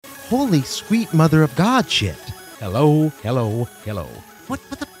holy sweet mother of God shit. Hello, hello, hello. What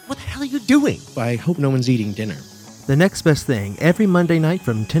the hell are you doing? I hope no one's eating dinner. The Next Best Thing, every Monday night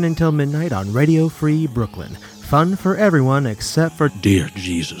from 10 until midnight on Radio Free Brooklyn. Fun for everyone except for Dear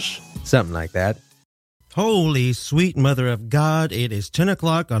Jesus. something like that. Holy sweet mother of God, it is 10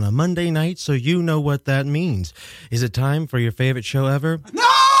 o'clock on a Monday night, so you know what that means. Is it time for your favorite show ever? No!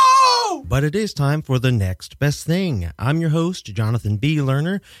 But it is time for the Next Best Thing. I'm your host, Jonathan B.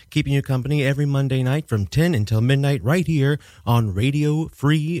 Lerner, keeping you company every Monday night from 10 until midnight right here on Radio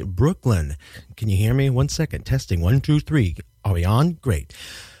Free Brooklyn. Can you hear me? 1 second. Testing. 1, 2, 3. Are we on? Great.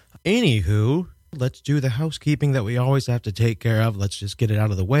 Anywho, let's do the housekeeping that we always have to take care of. Let's just get it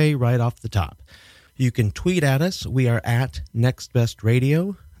out of the way right off the top. You can tweet at us. We are at Next Best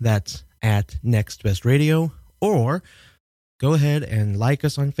Radio. That's at Next Best Radio. Or go ahead and like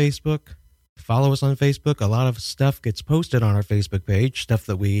us on Facebook. Follow us on Facebook. A lot of stuff gets posted on our Facebook page, stuff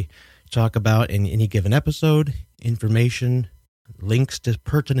that we talk about in any given episode, information, links to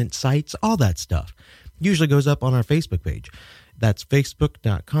pertinent sites, all that stuff usually goes up on our Facebook page. That's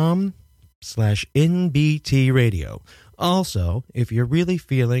facebook.com/NBT Radio. Also, if you're really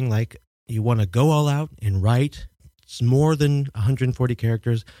feeling like you want to go all out and write more than 140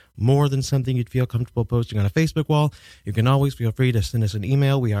 characters, more than something you'd feel comfortable posting on a Facebook wall, you can always feel free to send us an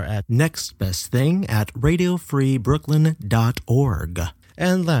email. We are at nextbestthing@radiofreebrooklyn.org.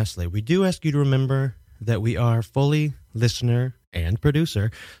 And lastly, we do ask you to remember that we are fully listener and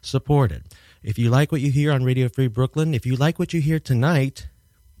producer supported. If you like what you hear on Radio Free Brooklyn, if you like what you hear tonight,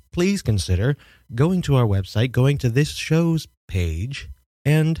 please consider going to our website, going to this show's page,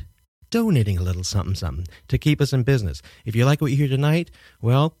 and donating a little something to keep us in business. If you like what you hear tonight,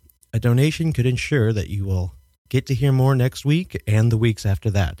 well, a donation could ensure that you will get to hear more next week and the weeks after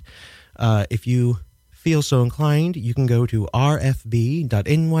that. If you feel so inclined, you can go to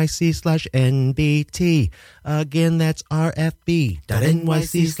rfb.nyc/NBT. Again, that's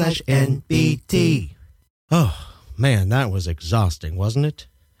rfb.nyc/NBT. Oh, man, that was exhausting, wasn't it?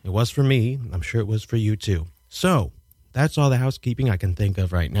 It was for me. I'm sure it was for you too. So, that's all the housekeeping I can think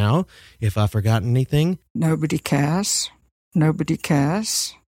of right now. If I've forgotten anything... Nobody cares. Nobody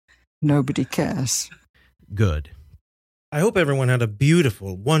cares. Nobody cares. Good. I hope everyone had a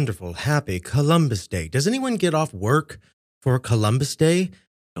beautiful, wonderful, happy Columbus Day. Does anyone get off work for Columbus Day?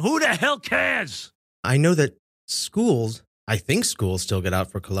 Who the hell cares? I know that I think schools still get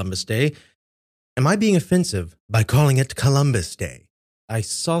out for Columbus Day. Am I being offensive by calling it Columbus Day? I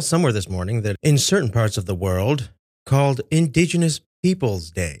saw somewhere this morning that in certain parts of the world, called Indigenous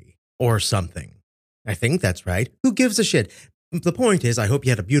Peoples Day or something. I think that's right. Who gives a shit? The point is, I hope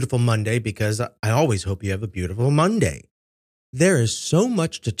you had a beautiful Monday because I always hope you have a beautiful Monday. There is so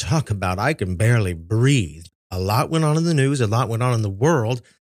much to talk about, I can barely breathe. A lot went on in the news, a lot went on in the world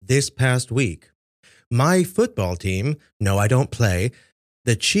this past week. My football team, no, I don't play,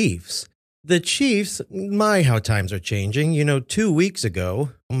 the Chiefs, my, how times are changing. 2 weeks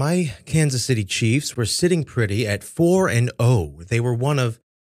ago, my Kansas City Chiefs were sitting pretty at 4-0. They were one of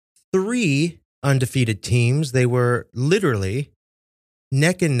 3 undefeated teams. They were literally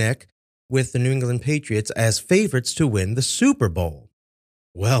neck and neck with the New England Patriots as favorites to win the Super Bowl.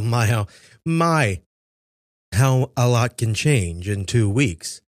 Well, how a lot can change in 2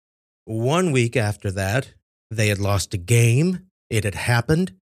 weeks. 1 week after that, they had lost a game. It had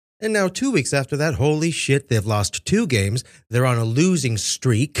happened. And now 2 weeks after that, holy shit, they've lost 2 games. They're on a losing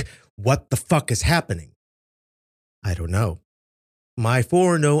streak. What the fuck is happening? I don't know. My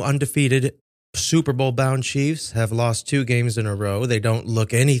 4-0 undefeated Super Bowl-bound Chiefs have lost 2 games in a row. They don't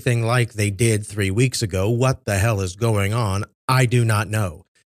look anything like they did 3 weeks ago. What the hell is going on? I do not know.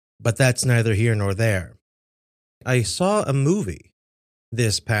 But that's neither here nor there. I saw a movie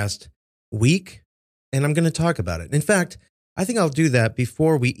this past week, and I'm going to talk about it. In fact, I think I'll do that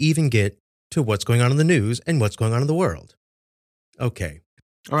before we even get to what's going on in the news and what's going on in the world. Okay.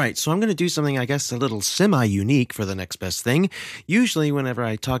 All right, so I'm going to do something, I guess, a little semi-unique for the Next Best Thing. Usually, whenever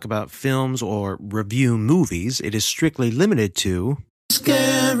I talk about films or review movies, it is strictly limited to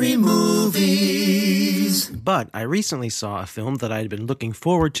scary movies. But I recently saw a film that I had been looking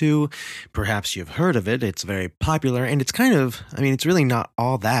forward to. Perhaps you've heard of it. It's very popular, and it's it's really not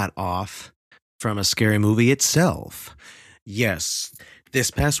all that off from a scary movie itself. Yes, this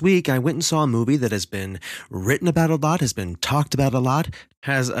past week I went and saw a movie that has been written about a lot, has been talked about a lot,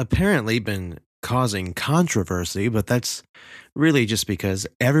 has apparently been causing controversy, but that's really just because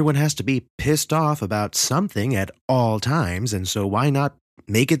everyone has to be pissed off about something at all times, and so why not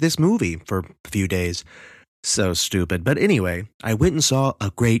make it this movie for a few days? So stupid. But anyway, I went and saw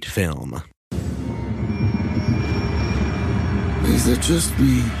a great film. Is it just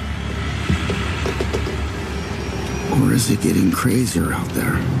me? Or is it getting crazier out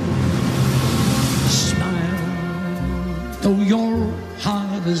there? Smile, though your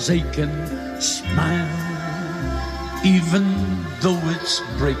heart is aching. Smile, even though it's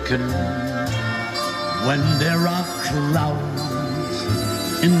breaking. When there are clouds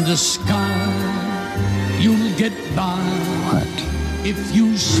in the sky, you'll get by. What? If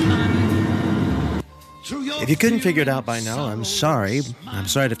you smile. If you couldn't figure it out by now, I'm sorry. I'm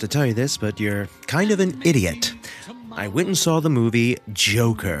sorry to have to tell you this, but you're kind of an idiot. I went and saw the movie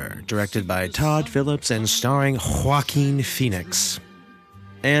Joker, directed by Todd Phillips and starring Joaquin Phoenix.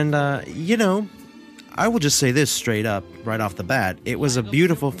 And, I will just say this straight up, right off the bat. It was a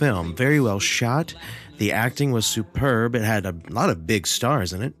beautiful film, very well shot. The acting was superb. It had a lot of big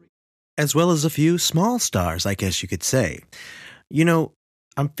stars in it, as well as a few small stars, I guess you could say.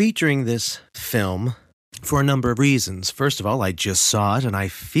 I'm featuring this film for a number of reasons. First of all, I just saw it and I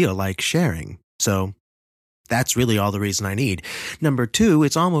feel like sharing. So that's really all the reason I need. Number two,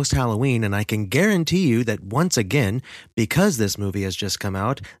 it's almost Halloween, and I can guarantee you that once again, because this movie has just come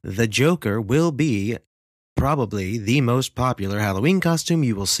out, the Joker will be probably the most popular Halloween costume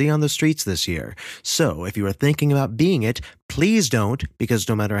you will see on the streets this year. So if you are thinking about being it, please don't, because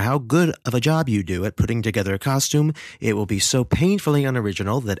no matter how good of a job you do at putting together a costume, it will be so painfully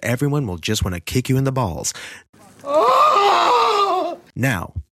unoriginal that everyone will just want to kick you in the balls.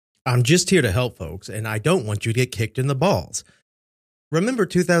 Now, I'm just here to help, folks, and I don't want you to get kicked in the balls. Remember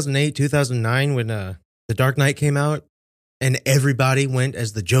 2008, 2009 when The Dark Knight came out and everybody went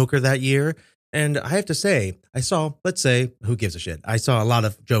as the Joker that year? And I have to say, I saw, let's say, who gives a shit? I saw a lot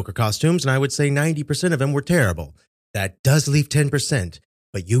of Joker costumes, and I would say 90% of them were terrible. That does leave 10%,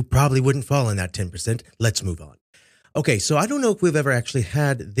 but you probably wouldn't fall in that 10%. Let's move on. Okay, so I don't know if we've ever actually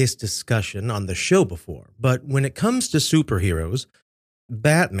had this discussion on the show before, but when it comes to superheroes,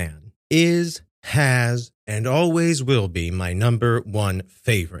 Batman is, has, and always will be my number one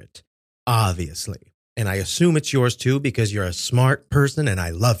favorite, obviously. And I assume it's yours too because you're a smart person and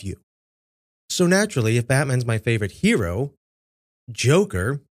I love you. So naturally, if Batman's my favorite hero,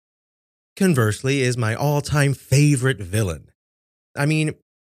 Joker, conversely, is my all-time favorite villain. I mean,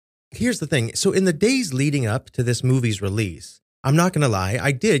 here's the thing. So in the days leading up to this movie's release, I'm not going to lie,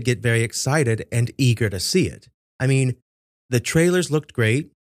 I did get very excited and eager to see it. I mean, the trailers looked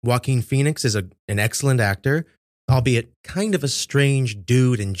great. Joaquin Phoenix is an excellent actor, albeit kind of a strange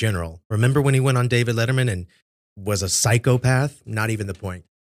dude in general. Remember when he went on David Letterman and was a psychopath? Not even the point.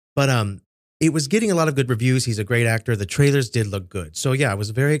 But it was getting a lot of good reviews. He's a great actor. The trailers did look good. So yeah, I was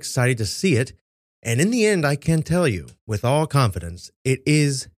very excited to see it. And in the end, I can tell you with all confidence, it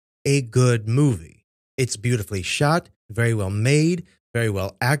is a good movie. It's beautifully shot, very well made, very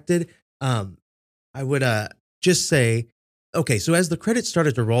well acted. I would just say, okay, so as the credits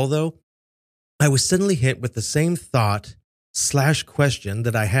started to roll though, I was suddenly hit with the same thought / question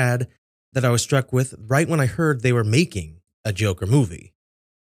that I was struck with right when I heard they were making a Joker movie.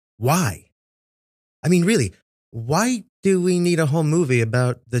 Why? I mean, really, why do we need a whole movie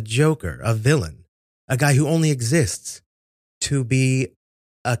about the Joker, a villain, a guy who only exists to be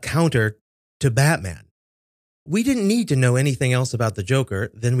a counter to Batman? We didn't need to know anything else about the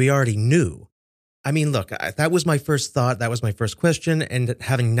Joker than we already knew. I mean, look, that was my first thought. That was my first question. And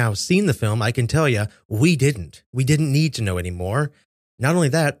having now seen the film, I can tell you, we didn't. We didn't need to know any more. Not only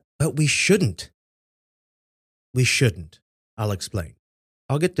that, but we shouldn't. We shouldn't. I'll explain.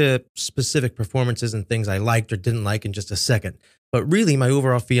 I'll get to specific performances and things I liked or didn't like in just a second. But really, my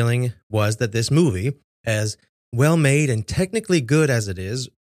overall feeling was that this movie, as well made and technically good as it is,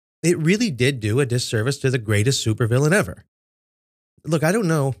 it really did do a disservice to the greatest supervillain ever. Look, I don't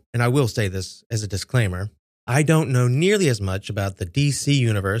know, and I will say this as a disclaimer, I don't know nearly as much about the DC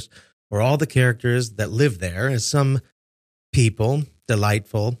universe or all the characters that live there as some people,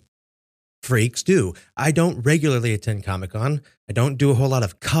 delightful freaks do. I don't regularly attend Comic-Con. I don't do a whole lot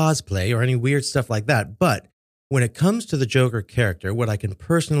of cosplay or any weird stuff like that. But when it comes to the Joker character, what I can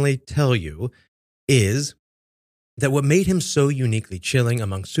personally tell you is that what made him so uniquely chilling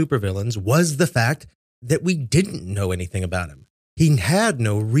among supervillains was the fact that we didn't know anything about him. He had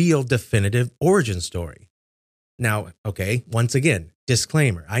no real definitive origin story. Now, okay, once again,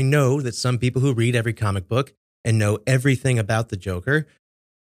 disclaimer. I know that some people who read every comic book and know everything about the Joker,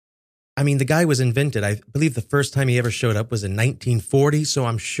 I mean, the guy was invented, I believe the first time he ever showed up was in 1940, so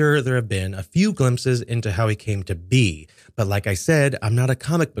I'm sure there have been a few glimpses into how he came to be. But like I said, I'm not a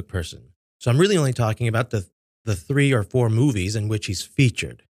comic book person, so I'm really only talking about the 3 or 4 movies in which he's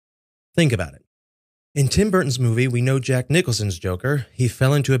featured. Think about it. In Tim Burton's movie, we know Jack Nicholson's Joker. He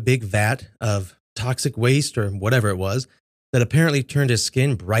fell into a big vat of toxic waste or whatever it was that apparently turned his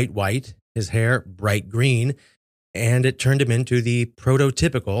skin bright white his hair bright green, and it turned him into the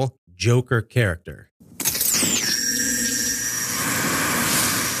prototypical Joker character.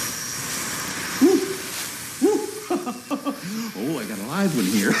 Oh, I got a live one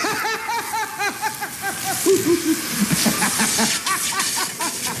here.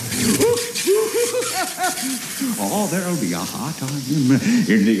 Oh, there'll be a hot time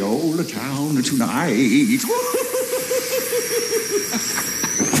in the old town tonight.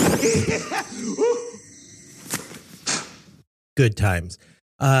 Good times.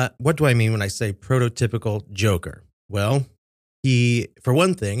 What do I mean when I say prototypical Joker? Well, for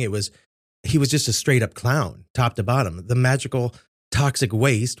one thing, he was just a straight up clown, top to bottom. The magical toxic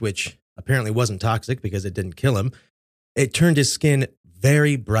waste, which apparently wasn't toxic because it didn't kill him, it turned his skin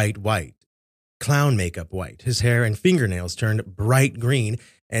very bright white, clown makeup white. His hair and fingernails turned bright green,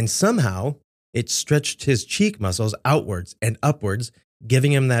 and somehow it stretched his cheek muscles outwards and upwards,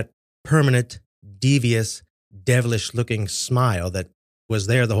 giving him that permanent, devious, devilish-looking smile that was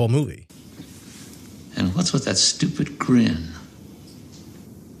there the whole movie. And what's with that stupid grin?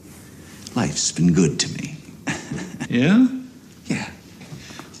 Life's been good to me. Yeah? Yeah.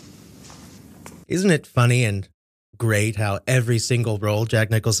 Isn't it funny and great how every single role Jack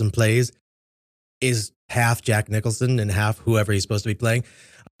Nicholson plays is half Jack Nicholson and half whoever he's supposed to be playing?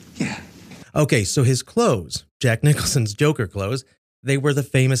 Yeah. Okay, so his clothes, Jack Nicholson's Joker clothes, they were the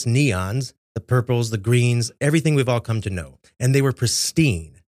famous neons, the purples, the greens, everything we've all come to know. And they were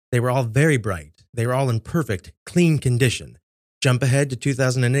pristine. They were all very bright. They were all in perfect, clean condition. Jump ahead to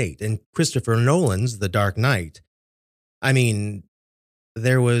 2008 and Christopher Nolan's The Dark Knight. I mean,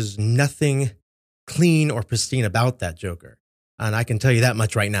 there was nothing clean or pristine about that Joker. And I can tell you that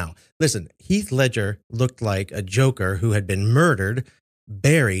much right now. Listen, Heath Ledger looked like a Joker who had been murdered,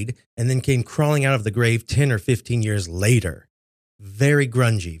 buried, and then came crawling out of the grave 10 or 15 years later. Very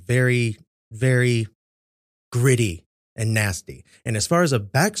grungy, very, very gritty and nasty. And as far as a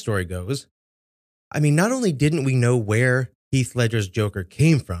backstory goes, I mean, not only didn't we know where Heath Ledger's Joker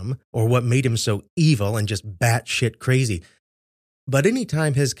came from or what made him so evil and just batshit crazy, but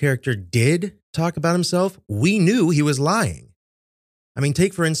anytime his character did talk about himself, we knew he was lying. I mean,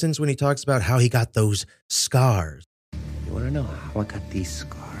 take for instance when he talks about how he got those scars. You want to know how I got these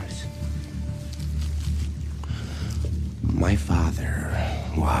scars? My father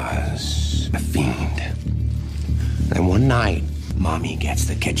was a fiend. And one night, Mommy gets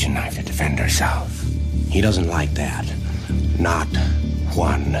the kitchen knife to defend herself. He doesn't like that. Not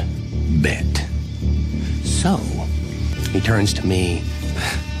one bit. So, he turns to me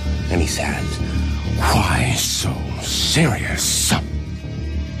and he says, "Why so serious?"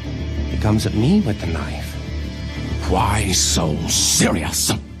 He comes at me with the knife. "Why so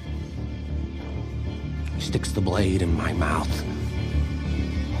serious?" He sticks the blade in my mouth.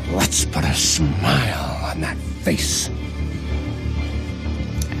 "Let's put a smile on that face."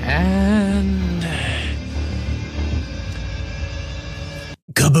 And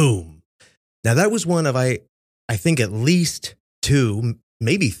Kaboom! Now that was one of, I think at least 2,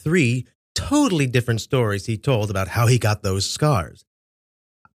 maybe 3 totally different stories he told about how he got those scars.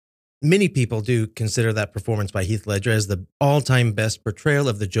 Many people do consider that performance by Heath Ledger as the all-time best portrayal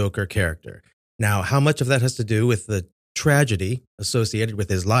of the Joker character. Now, how much of that has to do with the tragedy associated with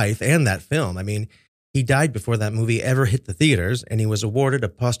his life and that film? I mean, he died before that movie ever hit the theaters, and he was awarded a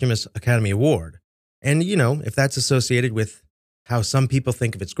posthumous Academy Award. And, you know, if that's associated with how some people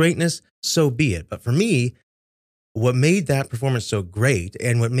think of its greatness, so be it. But for me, what made that performance so great,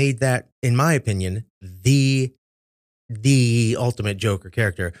 and what made that, in my opinion, the ultimate Joker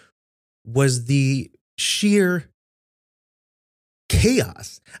character, was the sheer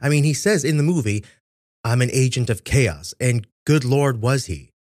chaos. I mean, he says in the movie, "I'm an agent of chaos," and good Lord, was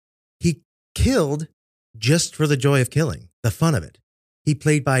he. He killed just for the joy of killing, the fun of it. He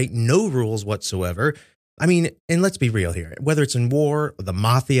played by no rules whatsoever. I mean, and let's be real here, whether it's in war, the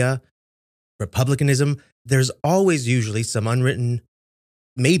mafia, republicanism, there's always usually some unwritten,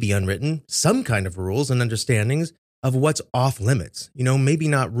 maybe unwritten, some kind of rules and understandings of what's off limits. You know, maybe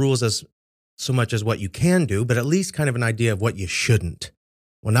not rules as so much as what you can do, but at least kind of an idea of what you shouldn't.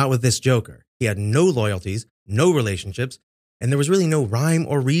 Well, not with this Joker. He had no loyalties, no relationships, and there was really no rhyme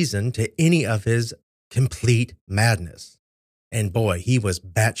or reason to any of his complete madness. And boy, he was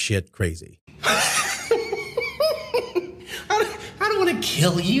batshit crazy. I don't want to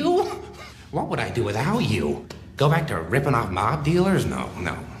kill you. What would I do without you? Go back to ripping off mob dealers? No.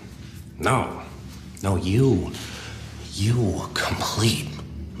 You complete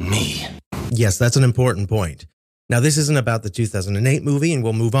me. Yes, that's an important point. Now, this isn't about the 2008 movie, and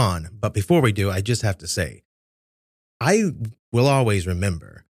we'll move on. But before we do, I just have to say, I will always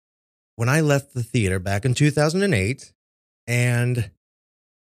remember when I left the theater back in 2008, and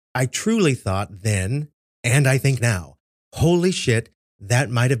I truly thought then, and I think now, holy shit, that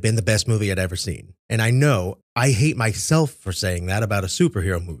might have been the best movie I'd ever seen. And I know I hate myself for saying that about a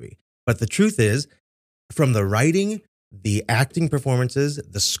superhero movie. But the truth is, from the writing, the acting performances,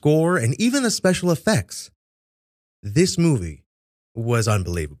 the score, and even the special effects, this movie was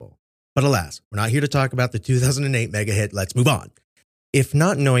unbelievable. But alas, we're not here to talk about the 2008 mega hit. Let's move on. If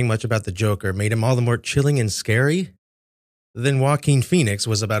not knowing much about the Joker made him all the more chilling and scary, then Joaquin Phoenix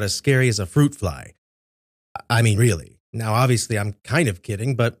was about as scary as a fruit fly. I mean, really. Now, obviously, I'm kind of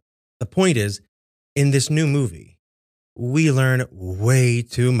kidding, but the point is, in this new movie, we learn way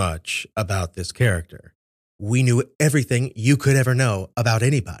too much about this character. We knew everything you could ever know about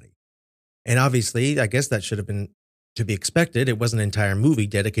anybody. And obviously, I guess that should have been to be expected. It was an entire movie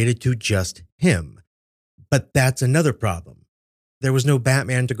dedicated to just him. But that's another problem. There was no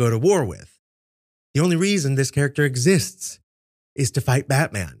Batman to go to war with. The only reason this character exists is to fight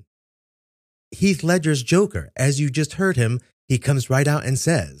Batman. Heath Ledger's Joker, as you just heard him, he comes right out and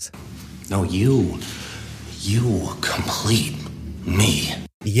says, No, you complete me.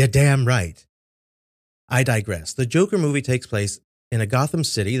 "Yeah, damn right." I digress. The Joker movie takes place in a Gotham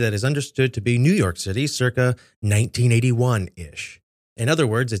City that is understood to be New York City circa 1981-ish. In other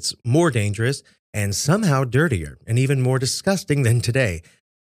words, it's more dangerous and somehow dirtier and even more disgusting than today.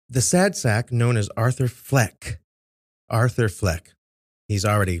 The sad sack known as Arthur Fleck. He's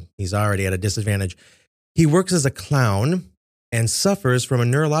already at a disadvantage. He works as a clown and suffers from a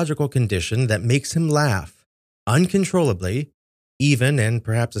neurological condition that makes him laugh uncontrollably, even and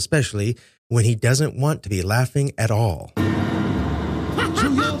perhaps especially when he doesn't want to be laughing at all. To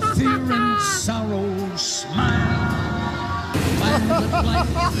your fear and sorrow, smile. Find that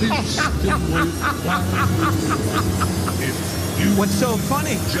life is still worthwhile. If you What's so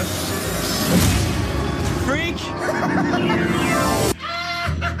funny? just Freak?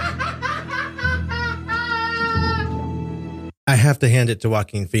 I have to hand it to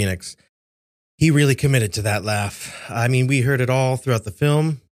Joaquin Phoenix. He really committed to that laugh. I mean, we heard it all throughout the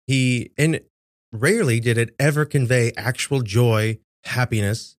film. And rarely did it ever convey actual joy,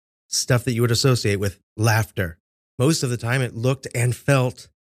 happiness, stuff that you would associate with laughter. Most of the time it looked and felt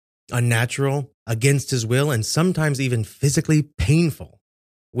unnatural, against his will, and sometimes even physically painful,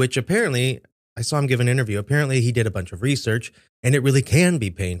 which apparently, I saw him give an interview. Apparently he did a bunch of research, and it really can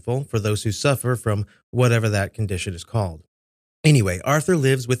be painful for those who suffer from whatever that condition is called. Anyway, Arthur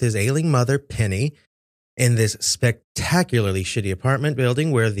lives with his ailing mother, Penny, in this spectacularly shitty apartment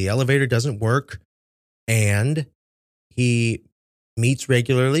building where the elevator doesn't work, and he meets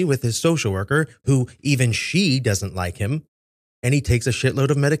regularly with his social worker, who even she doesn't like him, and he takes a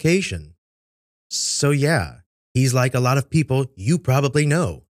shitload of medication. So yeah, he's like a lot of people you probably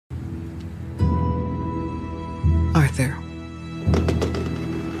know. Arthur,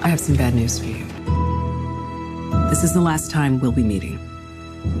 I have some bad news for you. This is the last time we'll be meeting.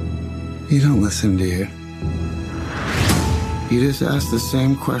 You don't listen, do you? You just ask the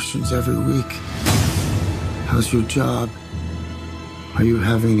same questions every week. How's your job? Are you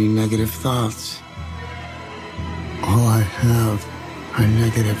having any negative thoughts? All I have are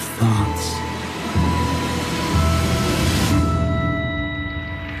negative thoughts.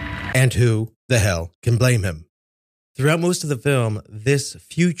 And who the hell can blame him? Throughout most of the film, this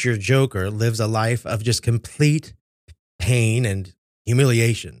future Joker lives a life of just complete pain and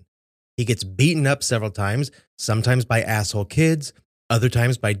humiliation. He gets beaten up several times, sometimes by asshole kids, other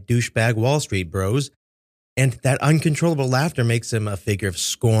times by douchebag Wall Street bros, and that uncontrollable laughter makes him a figure of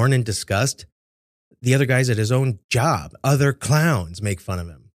scorn and disgust. The other guys at his own job, other clowns, make fun of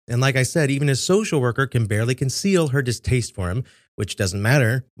him. And like I said, even his social worker can barely conceal her distaste for him, which doesn't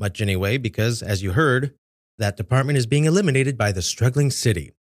matter much anyway, because, as you heard, that department is being eliminated by the struggling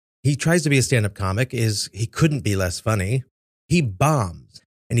city. He tries to be a stand-up comic, he couldn't be less funny. He bombs,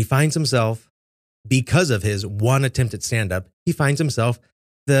 and he finds himself, because of his one attempt at stand-up, he finds himself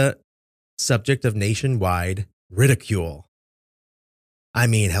the subject of nationwide ridicule. I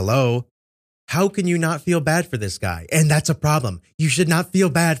mean, hello. How can you not feel bad for this guy? And that's a problem. You should not feel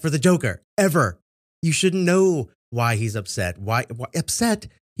bad for the Joker, ever. You shouldn't know why he's upset. Why upset?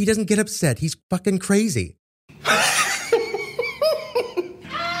 He doesn't get upset. He's fucking crazy.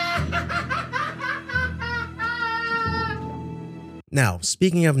 Now,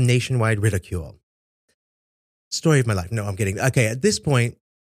 speaking of nationwide ridicule, story of my life. No, I'm kidding. Okay, at this point,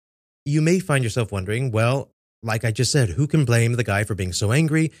 you may find yourself wondering, well, like I just said, who can blame the guy for being so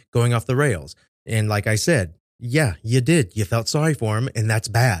angry, going off the rails? And like I said, yeah, you did. You felt sorry for him, and that's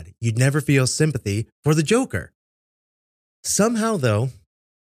bad. You'd never feel sympathy for the Joker. Somehow, though,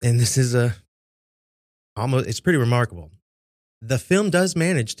 and this is it's pretty remarkable. The film does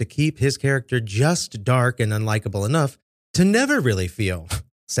manage to keep his character just dark and unlikable enough to never really feel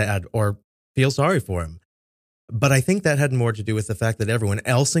sad or feel sorry for him. But I think that had more to do with the fact that everyone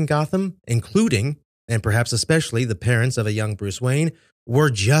else in Gotham, including, and perhaps especially, the parents of a young Bruce Wayne, were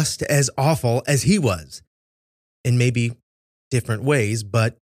just as awful as he was. In maybe different ways,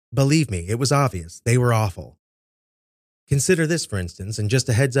 but believe me, it was obvious. They were awful. Consider this, for instance, and just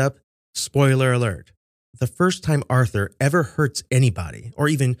a heads up, spoiler alert. The first time Arthur ever hurts anybody, or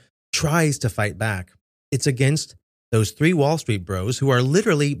even tries to fight back, it's against those 3 Wall Street bros who are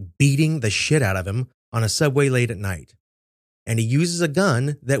literally beating the shit out of him on a subway late at night. And he uses a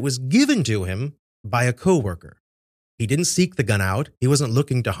gun that was given to him by a coworker. He didn't seek the gun out. He wasn't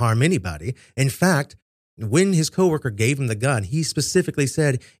looking to harm anybody. In fact, when his coworker gave him the gun, he specifically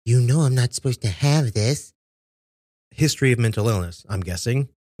said, "You know I'm not supposed to have this." History of mental illness, I'm guessing,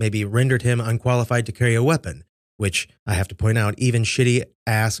 maybe rendered him unqualified to carry a weapon, which I have to point out, even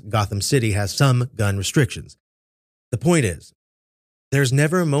shitty-ass Gotham City has some gun restrictions. The point is, there's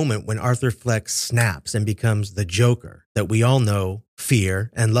never a moment when Arthur Fleck snaps and becomes the Joker that we all know,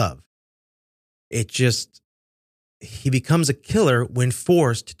 fear, and love. He becomes a killer when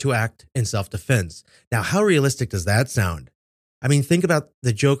forced to act in self-defense. Now, how realistic does that sound? I mean, think about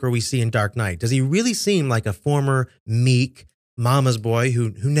the Joker we see in Dark Knight. Does he really seem like a former meek mama's boy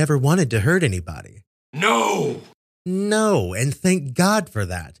who never wanted to hurt anybody? No! No, and thank God for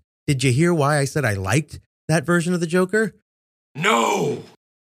that. Did you hear why I said I liked that version of the Joker? No!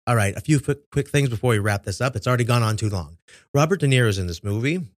 All right, a few quick things before we wrap this up. It's already gone on too long. Robert De Niro's in this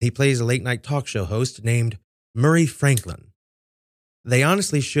movie. He plays a late-night talk show host named Murray Franklin. They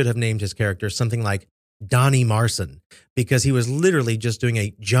honestly should have named his character something like Donnie Marson, because he was literally just doing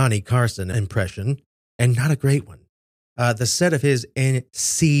a Johnny Carson impression, and not a great one. The set of his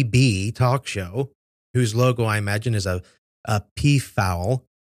NCB talk show, whose logo I imagine is a peafowl,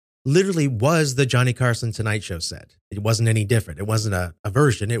 literally was the Johnny Carson Tonight Show set. It wasn't any different. It wasn't a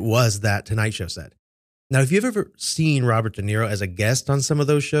version. It was that Tonight Show set. Now, if you've ever seen Robert De Niro as a guest on some of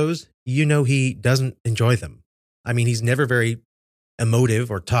those shows, you know he doesn't enjoy them. I mean, he's never very emotive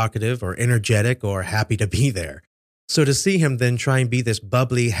or talkative or energetic or happy to be there. So to see him then try and be this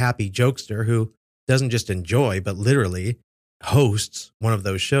bubbly, happy jokester who doesn't just enjoy, but literally hosts one of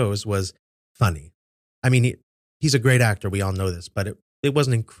those shows was funny. I mean, he's a great actor. We all know this, but it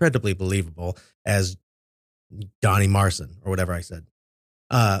wasn't incredibly believable as Donnie Marson or whatever I said.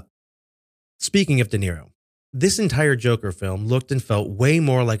 Speaking of De Niro, this entire Joker film looked and felt way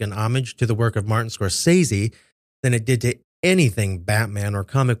more like an homage to the work of Martin Scorsese than it did to anything Batman or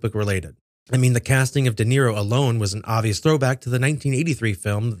comic book related. I mean, the casting of De Niro alone was an obvious throwback to the 1983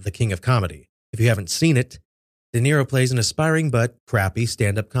 film The King of Comedy. If you haven't seen it, De Niro plays an aspiring but crappy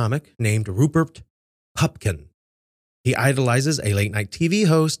stand-up comic named Rupert Pupkin. He idolizes a late-night TV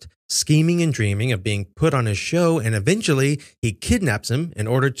host, scheming and dreaming of being put on his show, and eventually he kidnaps him in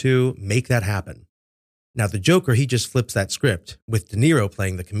order to make that happen. Now, the Joker, he just flips that script, with De Niro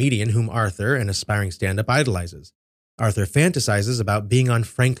playing the comedian whom Arthur, an aspiring stand-up, idolizes. Arthur fantasizes about being on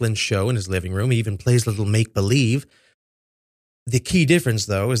Franklin's show in his living room. He even plays a little make-believe. The key difference,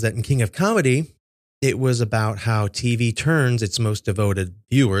 though, is that in King of Comedy, it was about how TV turns its most devoted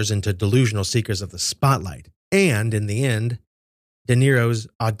viewers into delusional seekers of the spotlight. And in the end, De Niro's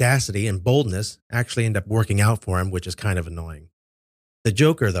audacity and boldness actually end up working out for him, which is kind of annoying. The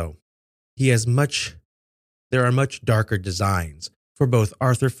Joker, though, there are much darker designs for both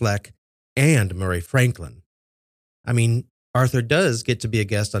Arthur Fleck and Murray Franklin. I mean, Arthur does get to be a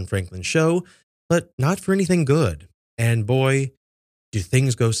guest on Franklin's show, but not for anything good. And boy, do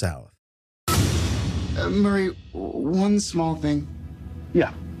things go south. Murray, one small thing.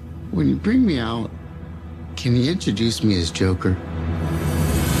 Yeah. When you bring me out, can you introduce me as Joker?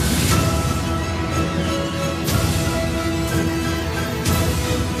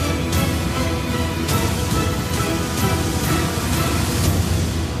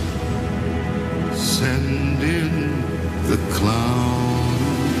 Send in the clowns.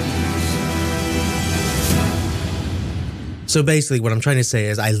 So basically what I'm trying to say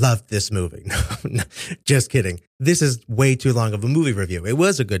is I loved this movie. No, just kidding. This is way too long of a movie review. It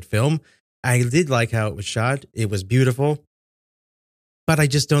was a good film. I did like how it was shot. It was beautiful. But I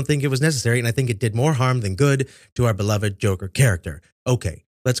just don't think it was necessary, and I think it did more harm than good to our beloved Joker character. Okay,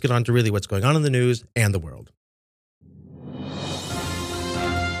 let's get on to really what's going on in the news and the world.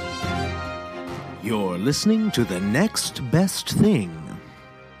 You're listening to The Next Best Thing.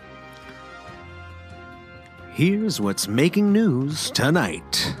 Here's what's making news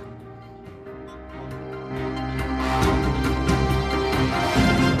tonight.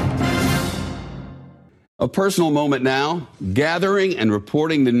 A personal moment now. Gathering and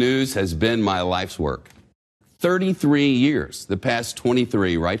reporting the news has been my life's work. 33 years, the past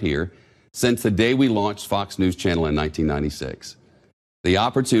 23 right here, since the day we launched Fox News Channel in 1996. The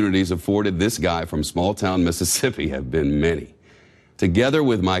opportunities afforded this guy from small-town Mississippi have been many. Together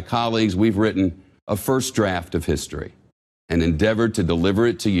with my colleagues, we've written a first draft of history and endeavored to deliver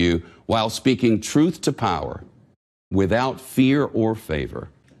it to you while speaking truth to power without fear or favor,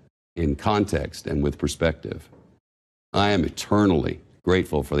 in context and with perspective. I am eternally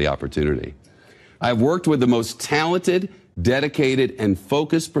grateful for the opportunity. I've worked with the most talented, dedicated, and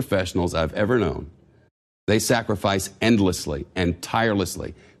focused professionals I've ever known. They sacrifice endlessly and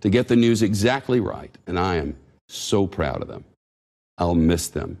tirelessly to get the news exactly right, and I am so proud of them. I'll miss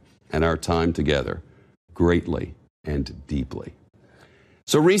them and our time together greatly and deeply.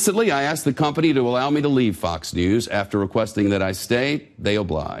 So recently, I asked the company to allow me to leave Fox News. After requesting that I stay, they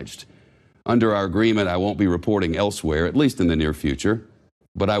obliged. Under our agreement, I won't be reporting elsewhere, at least in the near future,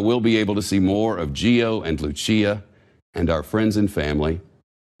 but I will be able to see more of Gio and Lucia and our friends and family.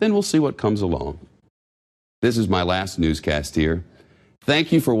 Then we'll see what comes along. This is my last newscast here.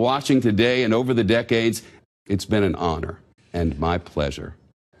 Thank you for watching today and over the decades. It's been an honor and my pleasure.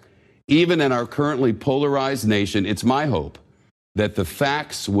 Even in our currently polarized nation, it's my hope that the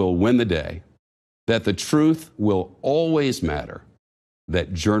facts will win the day, that the truth will always matter,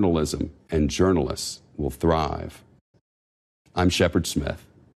 that journalism and journalists will thrive. I'm Shepard Smith,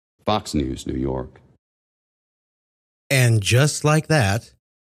 Fox News, New York. And just like that,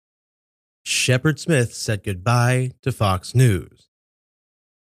 Shepard Smith said goodbye to Fox News.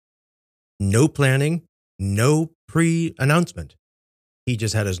 No planning, no pre-announcement. He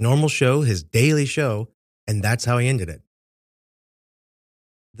just had his normal show, his daily show, and that's how he ended it.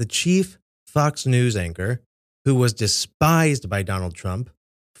 The chief Fox News anchor, who was despised by Donald Trump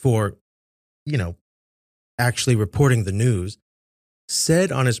for, actually reporting the news, said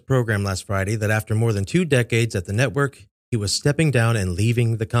on his program last Friday that after more than 2 decades at the network, he was stepping down and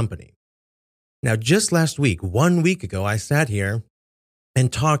leaving the company. Now, just last week, 1 week ago, I sat here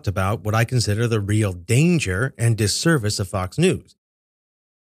and talked about what I consider the real danger and disservice of Fox News.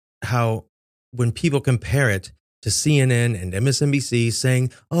 How when people compare it to CNN and MSNBC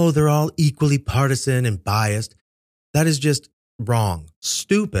saying, oh, they're all equally partisan and biased, that is just wrong,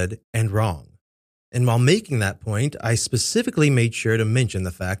 stupid and wrong. And while making that point, I specifically made sure to mention the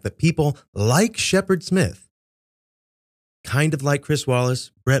fact that people like Shepard Smith, kind of like Chris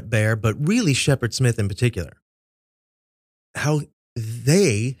Wallace, Brett Baer, but really Shepard Smith in particular, how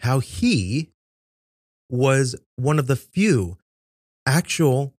he was one of the few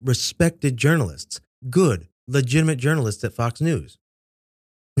actual respected journalists, good, legitimate journalists at Fox News.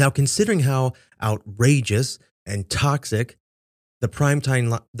 Now, considering how outrageous and toxic the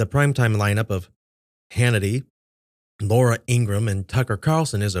primetime lineup of Hannity, Laura Ingraham, and Tucker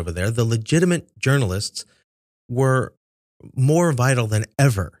Carlson is over there, the legitimate journalists were more vital than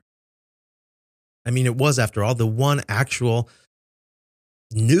ever. I mean, it was, after all, the one actual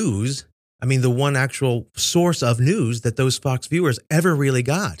news, the one actual source of news that those Fox viewers ever really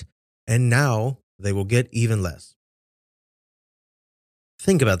got. And now they will get even less.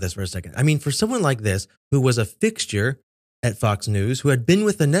 Think about this for a second. For someone like this, who was a fixture at Fox News, who had been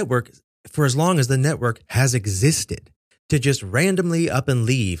with the network for as long as the network has existed, to just randomly up and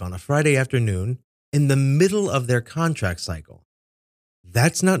leave on a Friday afternoon in the middle of their contract cycle,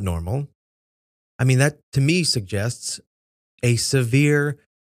 that's not normal. That to me suggests a severe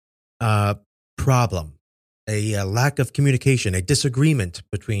problem, a lack of communication, a disagreement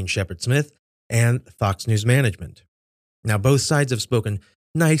between Shepard Smith and Fox News management. Now, both sides have spoken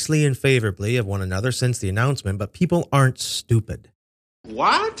nicely and favorably of one another since the announcement, but people aren't stupid.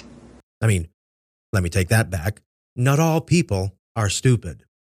 What? Let me take that back. Not all people are stupid.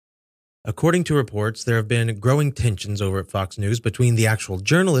 According to reports, there have been growing tensions over at Fox News between the actual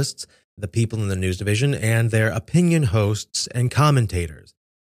journalists, the people in the news division, and their opinion hosts and commentators.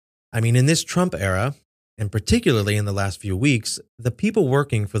 In this Trump era, and particularly in the last few weeks, the people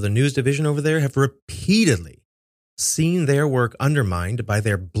working for the news division over there have repeatedly seen their work undermined by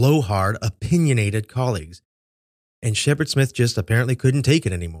their blowhard, opinionated colleagues. And Shepard Smith just apparently couldn't take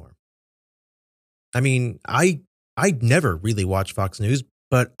it anymore. I never really watched Fox News,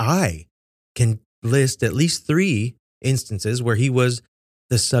 but I can list at least 3 instances where he was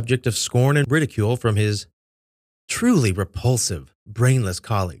the subject of scorn and ridicule from his truly repulsive, brainless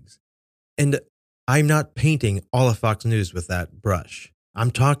colleagues. And I'm not painting all of Fox News with that brush.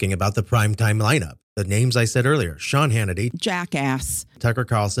 I'm talking about the primetime lineup. The names I said earlier: Sean Hannity, Jackass, Tucker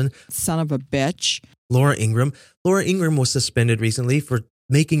Carlson, son of a bitch, Laura Ingraham. Laura Ingraham was suspended recently for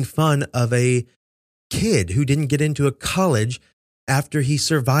making fun of a kid who didn't get into a college after he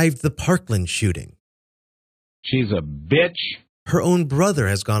survived the Parkland shooting. She's a bitch. Her own brother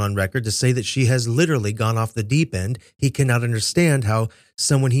has gone on record to say that she has literally gone off the deep end. He cannot understand how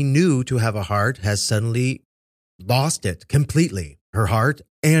someone he knew to have a heart has suddenly lost it completely, her heart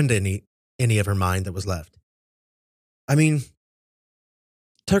and any of her mind that was left. I mean,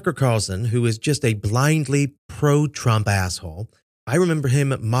 Tucker Carlson, who is just a blindly pro-Trump asshole, I remember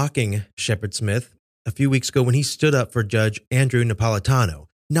him mocking Shepard Smith a few weeks ago when he stood up for Judge Andrew Napolitano.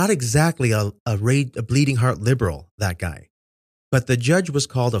 Not exactly a bleeding heart liberal, that guy. But the judge was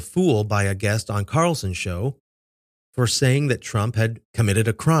called a fool by a guest on Carlson's show for saying that Trump had committed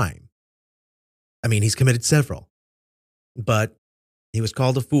a crime. I mean, he's committed several. But he was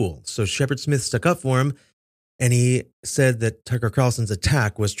called a fool. So Shepard Smith stuck up for him, and he said that Tucker Carlson's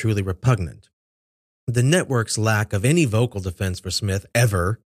attack was truly repugnant. The network's lack of any vocal defense for Smith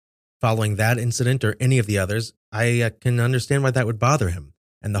ever, following that incident or any of the others, I can understand why that would bother him.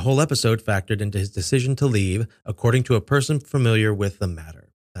 And the whole episode factored into his decision to leave, according to a person familiar with the matter.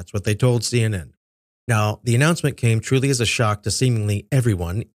 That's what they told CNN. Now, the announcement came truly as a shock to seemingly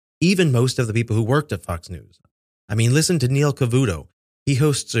everyone, even most of the people who worked at Fox News. I mean, listen to Neil Cavuto. He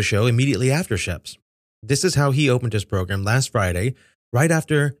hosts a show immediately after Shep's. This is how he opened his program last Friday, right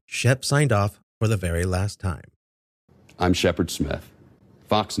after Shep signed off for the very last time. I'm Shepard Smith,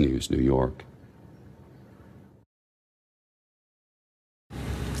 Fox News, New York.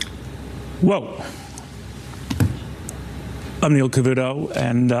 Whoa. I'm Neil Cavuto,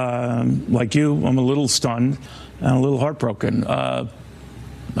 and like you, I'm a little stunned and a little heartbroken. I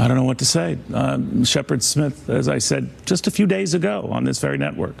don't know what to say. Shepard Smith, as I said just a few days ago on this very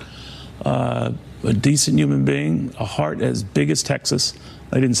network, a decent human being, a heart as big as Texas.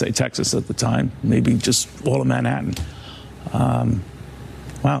 I didn't say Texas at the time, maybe just all of Manhattan.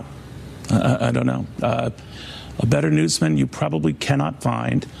 Wow. I don't know. A better newsman you probably cannot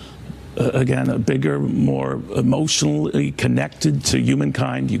find. Again, a bigger, more emotionally connected to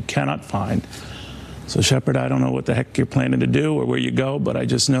humankind you cannot find. So, Shepard, I don't know what the heck you're planning to do or where you go, but I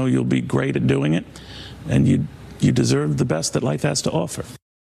just know you'll be great at doing it, and you deserve the best that life has to offer.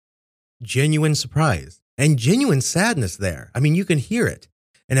 Genuine surprise and genuine sadness there. I mean, you can hear it.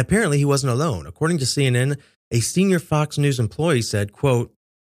 And apparently he wasn't alone. According to CNN, a senior Fox News employee said, quote,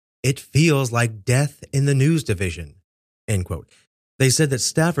 "It feels like death in the news division," end quote. They said that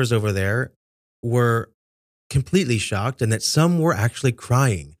staffers over there were completely shocked and that some were actually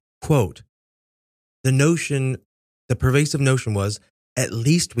crying. Quote, the pervasive notion was, at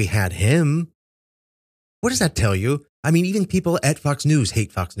least we had him. What does that tell you? I mean, even people at Fox News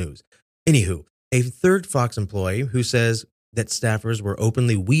hate Fox News. Anywho, a third Fox employee who says that staffers were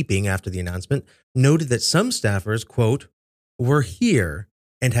openly weeping after the announcement noted that some staffers, quote, "were here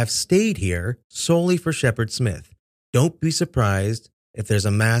and have stayed here solely for Shepard Smith. Don't be surprised if there's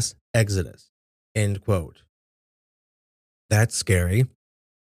a mass exodus," end quote. That's scary.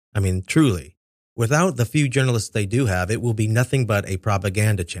 I mean, truly. Without the few journalists they do have, it will be nothing but a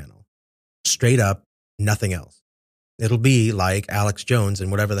propaganda channel. Straight up, nothing else. It'll be like Alex Jones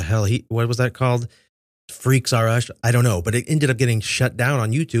and whatever the hell what was that called? Freaks R Us? I don't know, but it ended up getting shut down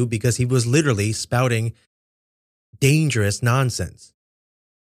on YouTube because he was literally spouting dangerous nonsense.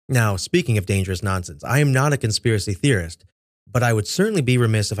 Now, speaking of dangerous nonsense, I am not a conspiracy theorist, but I would certainly be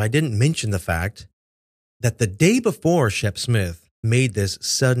remiss if I didn't mention the fact that the day before Shep Smith made this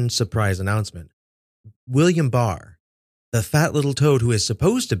sudden surprise announcement, William Barr, the fat little toad who is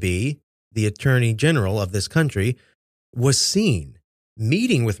supposed to be the Attorney General of this country, was seen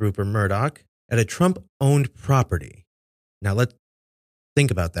meeting with Rupert Murdoch at a Trump-owned property. Now, let's think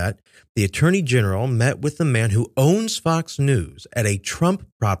about that. The Attorney General met with the man who owns Fox News at a Trump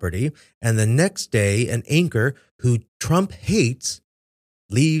property, and the next day, an anchor who Trump hates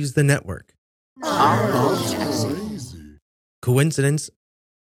leaves the network. Coincidence?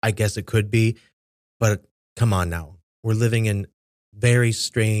 I guess it could be, but come on now. We're living in very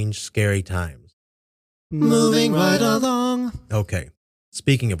strange, scary times. Moving right along. Okay.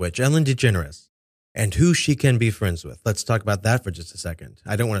 Speaking of which, Ellen DeGeneres and who she can be friends with. Let's talk about that for just a second.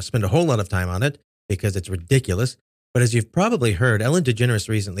 I don't want to spend a whole lot of time on it because it's ridiculous. But as you've probably heard, Ellen DeGeneres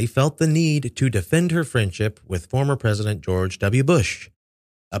recently felt the need to defend her friendship with former President George W. Bush.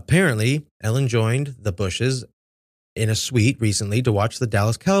 Apparently, Ellen joined the Bushes in a suite recently to watch the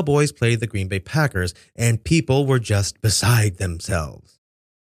Dallas Cowboys play the Green Bay Packers, and people were just beside themselves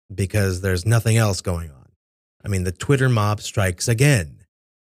because there's nothing else going on. I mean, the Twitter mob strikes again.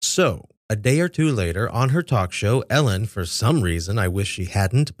 So, a day or two later, on her talk show, Ellen, for some reason, I wish she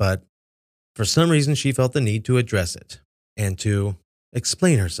hadn't, but for some reason she felt the need to address it and to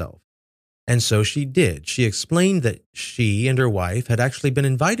explain herself. And so she did. She explained that she and her wife had actually been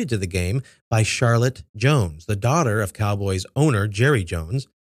invited to the game by Charlotte Jones, the daughter of Cowboys owner Jerry Jones,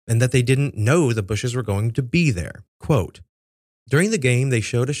 and that they didn't know the Bushes were going to be there. Quote, "During the game, they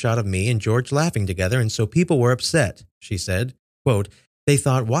showed a shot of me and George laughing together, and so people were upset," she said. Quote, "They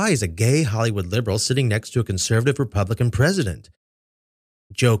thought, why is a gay Hollywood liberal sitting next to a conservative Republican president?"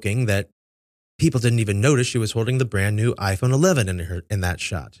 Joking that people didn't even notice she was holding the brand new iPhone 11 in that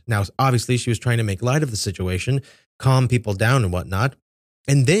shot. Now, obviously, she was trying to make light of the situation, calm people down and whatnot.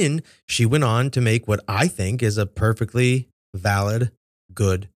 And then she went on to make what I think is a perfectly valid,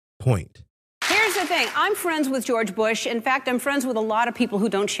 good point. Here's the thing. I'm friends with George Bush. In fact, I'm friends with a lot of people who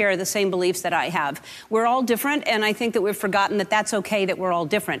don't share the same beliefs that I have. We're all different, and I think that we've forgotten that that's okay, that we're all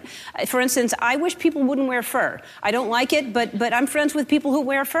different. For instance, I wish people wouldn't wear fur. I don't like it, but I'm friends with people who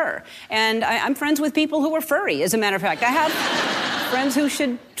wear fur. And I'm friends with people who are furry, as a matter of fact. I have friends who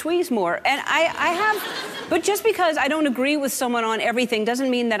should tweeze more. And but just because I don't agree with someone on everything doesn't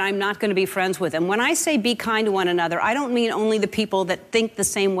mean that I'm not going to be friends with them. When I say be kind to one another, I don't mean only the people that think the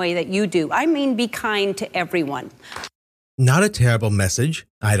same way that you do. I mean be kind to everyone. Not a terrible message,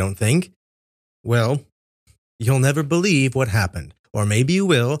 I don't think. Well, you'll never believe what happened. Or maybe you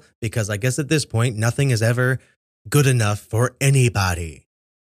will, because I guess at this point, nothing is ever good enough for anybody.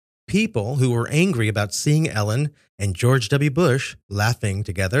 People who were angry about seeing Ellen and George W. Bush laughing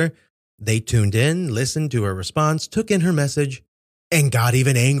together, they tuned in, listened to her response, took in her message, and got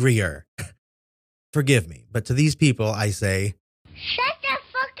even angrier. Forgive me, but to these people, I say, shut the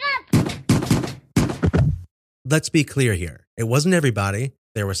fuck up! Let's be clear here. It wasn't everybody.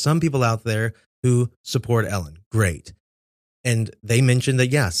 There were some people out there who support Ellen. Great. And they mentioned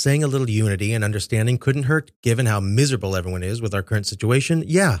that, yeah, saying a little unity and understanding couldn't hurt given how miserable everyone is with our current situation.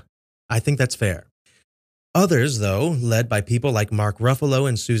 Yeah, I think that's fair. Others, though, led by people like Mark Ruffalo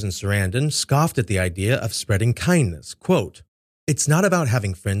and Susan Sarandon, scoffed at the idea of spreading kindness. Quote, "It's not about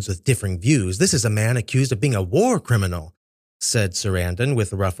having friends with differing views. This is a man accused of being a war criminal," said Sarandon,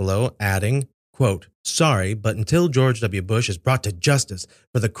 with Ruffalo adding, quote, "Sorry, but until George W. Bush is brought to justice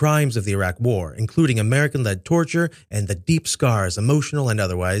for the crimes of the Iraq War, including American-led torture and the deep scars, emotional and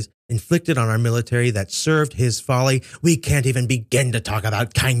otherwise, inflicted on our military that served his folly, we can't even begin to talk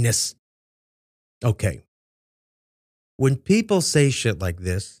about kindness." Okay. When people say shit like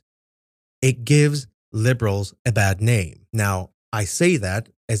this, it gives liberals a bad name. Now, I say that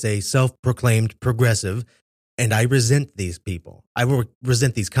as a self-proclaimed progressive, and I resent these people. I will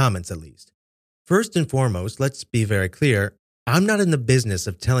resent these comments, at least. First and foremost, let's be very clear. I'm not in the business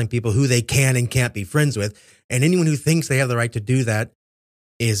of telling people who they can and can't be friends with, and anyone who thinks they have the right to do that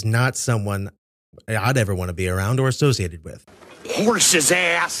is not someone I'd ever want to be around or associated with. Horse's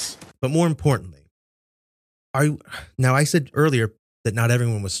ass! But more importantly, now I said earlier that not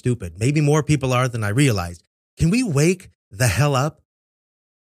everyone was stupid. Maybe more people are than I realized. Can we wake the hell up?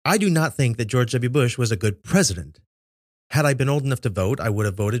 I do not think that George W. Bush was a good president. Had I been old enough to vote, I would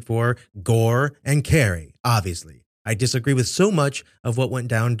have voted for Gore and Kerry, obviously. I disagree with so much of what went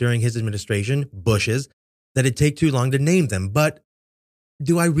down during his administration, Bush's, that it'd take too long to name them. But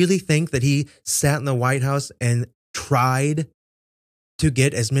do I really think that he sat in the White House and tried to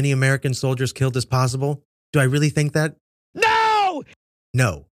get as many American soldiers killed as possible? Do I really think that? No!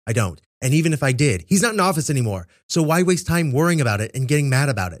 No, I don't. And even if I did, he's not in office anymore. So why waste time worrying about it and getting mad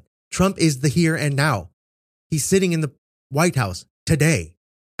about it? Trump is the here and now. He's sitting in the White House today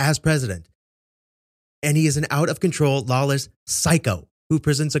as president. And he is an out-of-control, lawless psycho who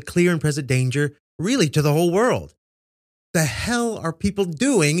presents a clear and present danger really to the whole world. The hell are people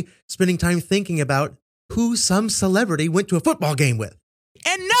doing spending time thinking about who some celebrity went to a football game with?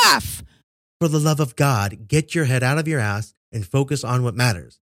 Enough! For the love of God, get your head out of your ass and focus on what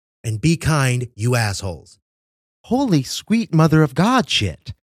matters. And be kind, you assholes. Holy sweet mother of God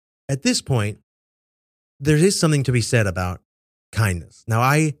shit. At this point, there is something to be said about kindness. Now,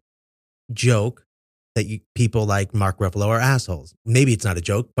 I joke that people like Mark Ruffalo are assholes. Maybe it's not a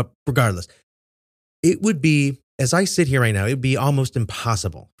joke, but regardless, it would be, as I sit here right now, it would be almost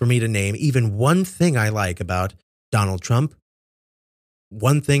impossible for me to name even one thing I like about Donald Trump.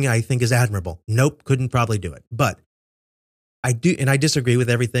 One thing I think is admirable. Nope, couldn't probably do it. But I do, and I disagree with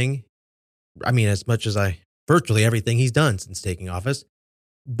everything. I mean, as much as virtually everything he's done since taking office.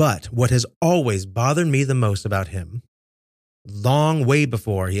 But what has always bothered me the most about him, long way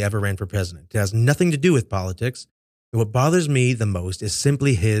before he ever ran for president, it has nothing to do with politics. What bothers me the most is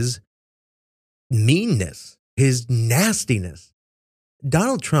simply his meanness, his nastiness.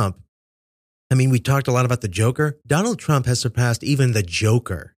 Donald Trump, I mean, we talked a lot about the Joker. Donald Trump has surpassed even the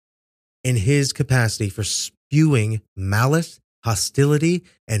Joker in his capacity for spewing malice, hostility,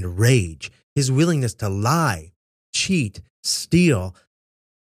 and rage. his willingness to lie, cheat, steal,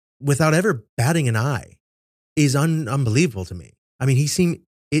 without ever batting an eye is unbelievable to me. I mean,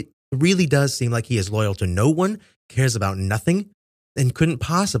 it really does seem like he is loyal to no one, cares about nothing, and couldn't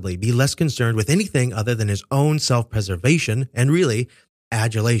possibly be less concerned with anything other than his own self-preservation and really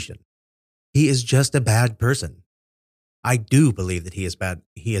adulation. He is just a bad person. I do believe that he is bad.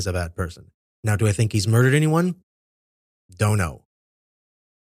 He is a bad person. Now, do I think he's murdered anyone? Don't know.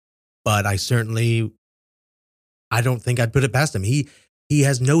 But I don't think I'd put it past him. He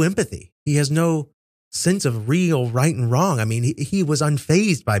has no empathy. He has no sense of real right and wrong. I mean, he was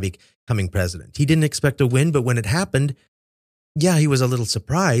unfazed by becoming president. He didn't expect to win, but when it happened, yeah, he was a little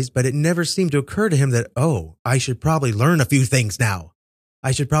surprised, but it never seemed to occur to him that, oh, I should probably learn a few things now.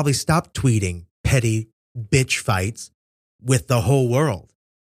 I should probably stop tweeting petty bitch fights with the whole world.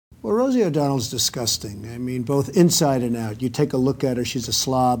 Well, Rosie O'Donnell's disgusting. I mean, both inside and out. You take a look at her, she's a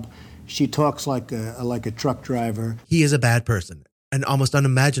slob. She talks like a truck driver. He is a bad person, an almost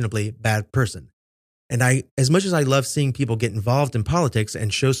unimaginably bad person. And as much as I love seeing people get involved in politics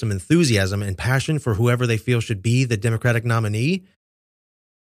and show some enthusiasm and passion for whoever they feel should be the Democratic nominee,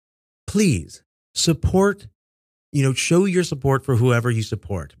 please support, show your support for whoever you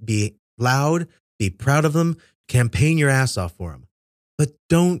support. Be loud, be proud of them, campaign your ass off for them. But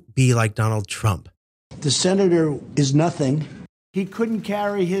don't be like Donald Trump. The senator is nothing. He couldn't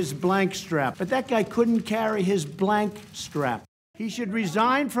carry his blank strap, but that guy couldn't carry his blank strap. He should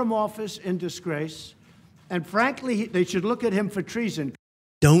resign from office in disgrace. And frankly, they should look at him for treason.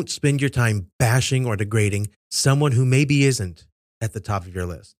 Don't spend your time bashing or degrading someone who maybe isn't at the top of your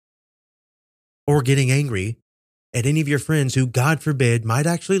list. Or getting angry at any of your friends who, God forbid, might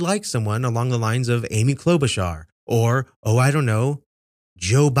actually like someone along the lines of Amy Klobuchar or,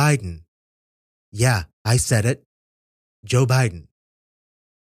 Joe Biden. Yeah, I said it. Joe Biden.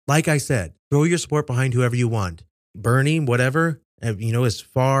 Like I said, throw your support behind whoever you want. Bernie, whatever. As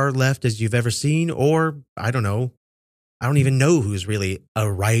far left as you've ever seen, or I don't even know who's really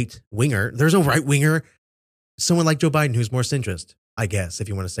a right winger. There's no right winger. Someone like Joe Biden who's more centrist, I guess, if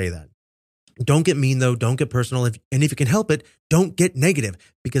you want to say that. Don't get mean, though. Don't get personal. And if you can help it, don't get negative,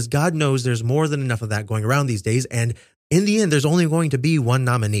 because God knows there's more than enough of that going around these days. And in the end, there's only going to be one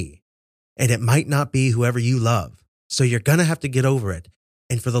nominee, and it might not be whoever you love. So you're going to have to get over it.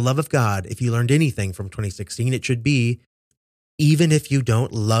 And for the love of God, if you learned anything from 2016, it should be, even if you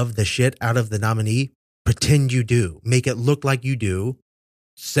don't love the shit out of the nominee, pretend you do. Make it look like you do.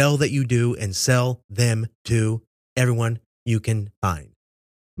 Sell that you do, and sell them to everyone you can find.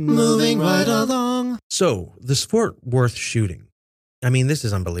 Moving right along. So, the Fort Worth shooting. I mean, this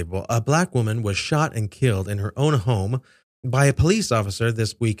is unbelievable. A black woman was shot and killed in her own home by a police officer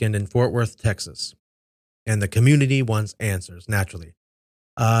this weekend in Fort Worth, Texas. And the community wants answers, naturally.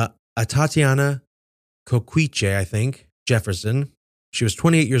 Tatiana Coquiche, I think, Jefferson. She was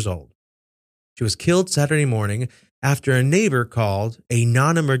 28 years old. She was killed Saturday morning after a neighbor called a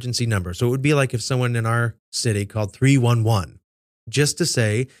non-emergency number. So it would be like if someone in our city called 311 just to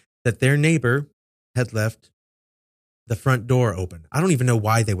say that their neighbor had left the front door open. I don't even know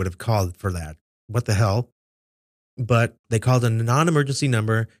why they would have called for that. What the hell? But they called a non-emergency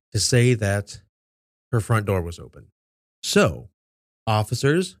number to say that her front door was open. So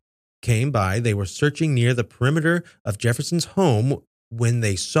officers came by. They were searching near the perimeter of Jefferson's home when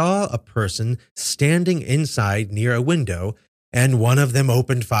they saw a person standing inside near a window, and one of them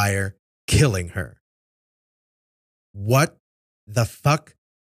opened fire, killing her. What the fuck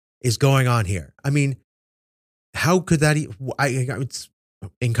is going on here? I mean, how could that? It's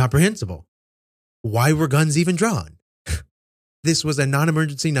incomprehensible. Why were guns even drawn? This was a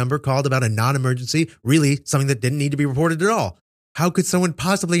non-emergency number called about a non-emergency, really something that didn't need to be reported at all. How could someone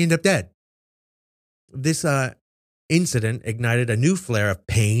possibly end up dead? This incident ignited a new flare of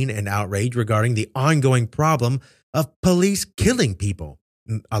pain and outrage regarding the ongoing problem of police killing people.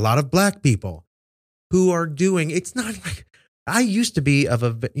 A lot of black people who are doing, it's not like, I used to be a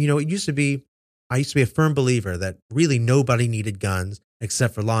firm believer that really nobody needed guns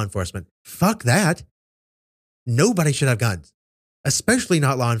except for law enforcement. Fuck that. Nobody should have guns, especially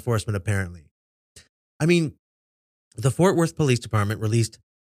not law enforcement, apparently. I mean, the Fort Worth Police Department released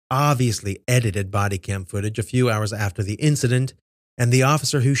obviously edited body cam footage a few hours after the incident, and the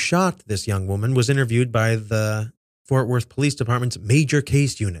officer who shot this young woman was interviewed by the Fort Worth Police Department's major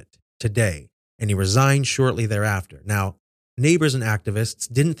case unit today, and he resigned shortly thereafter. Now, neighbors and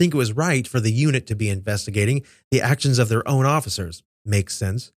activists didn't think it was right for the unit to be investigating the actions of their own officers. Makes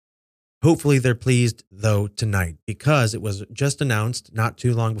sense. Hopefully they're pleased, though, tonight, because it was just announced not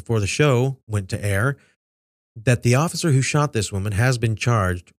too long before the show went to air that the officer who shot this woman has been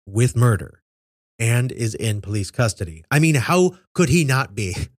charged with murder. and is in police custody. I mean, how could he not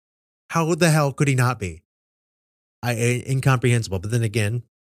be? How the hell could he not be? Incomprehensible. But then again,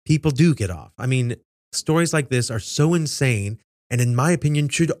 people do get off. I mean, stories like this are so insane, and in my opinion,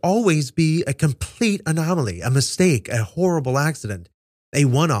 should always be a complete anomaly, a mistake, a horrible accident, a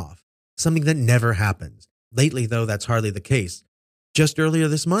one-off, something that never happens. Lately, though, that's hardly the case. Just earlier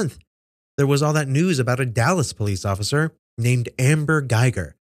this month, there was all that news about a Dallas police officer named Amber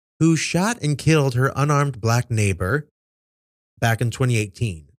Geiger, who shot and killed her unarmed black neighbor back in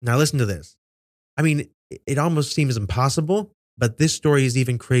 2018. Now listen to this. I mean, it almost seems impossible, but this story is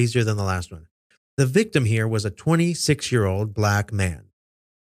even crazier than the last one. The victim here was a 26-year-old black man.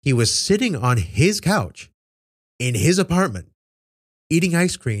 He was sitting on his couch in his apartment, eating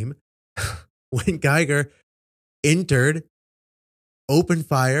ice cream, when Geiger entered, opened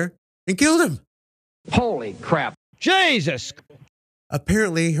fire, and killed him. Holy crap. Jesus!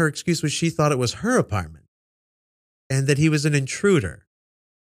 Apparently, her excuse was she thought it was her apartment and that he was an intruder.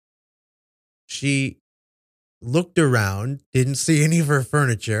 She looked around, didn't see any of her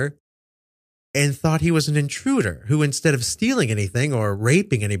furniture, and thought he was an intruder who, instead of stealing anything or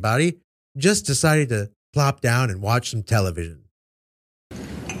raping anybody, just decided to plop down and watch some television.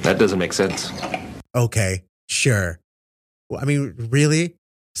 That doesn't make sense. Okay, sure. Well, I mean, really?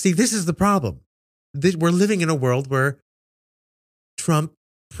 See, this is the problem. We're living in a world where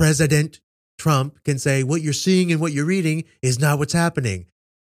President Trump can say what you're seeing and what you're reading is not what's happening.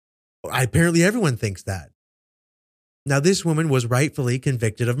 Apparently everyone thinks that. Now, this woman was rightfully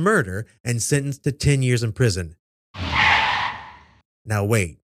convicted of murder and sentenced to 10 years in prison. Now,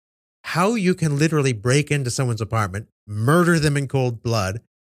 wait. How you can literally break into someone's apartment, murder them in cold blood,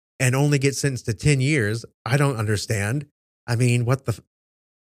 and only get sentenced to 10 years, I don't understand. I mean,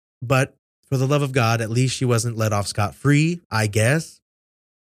 but for the love of God, at least she wasn't let off scot-free, I guess.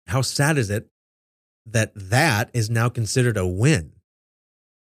 How sad is it that is now considered a win?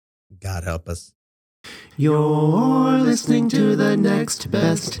 God help us. You're listening to The Next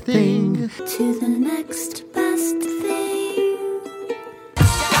Best Thing. To the next best thing.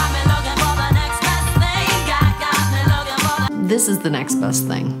 This is The Next Best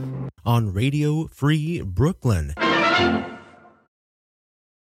Thing. On Radio Free Brooklyn.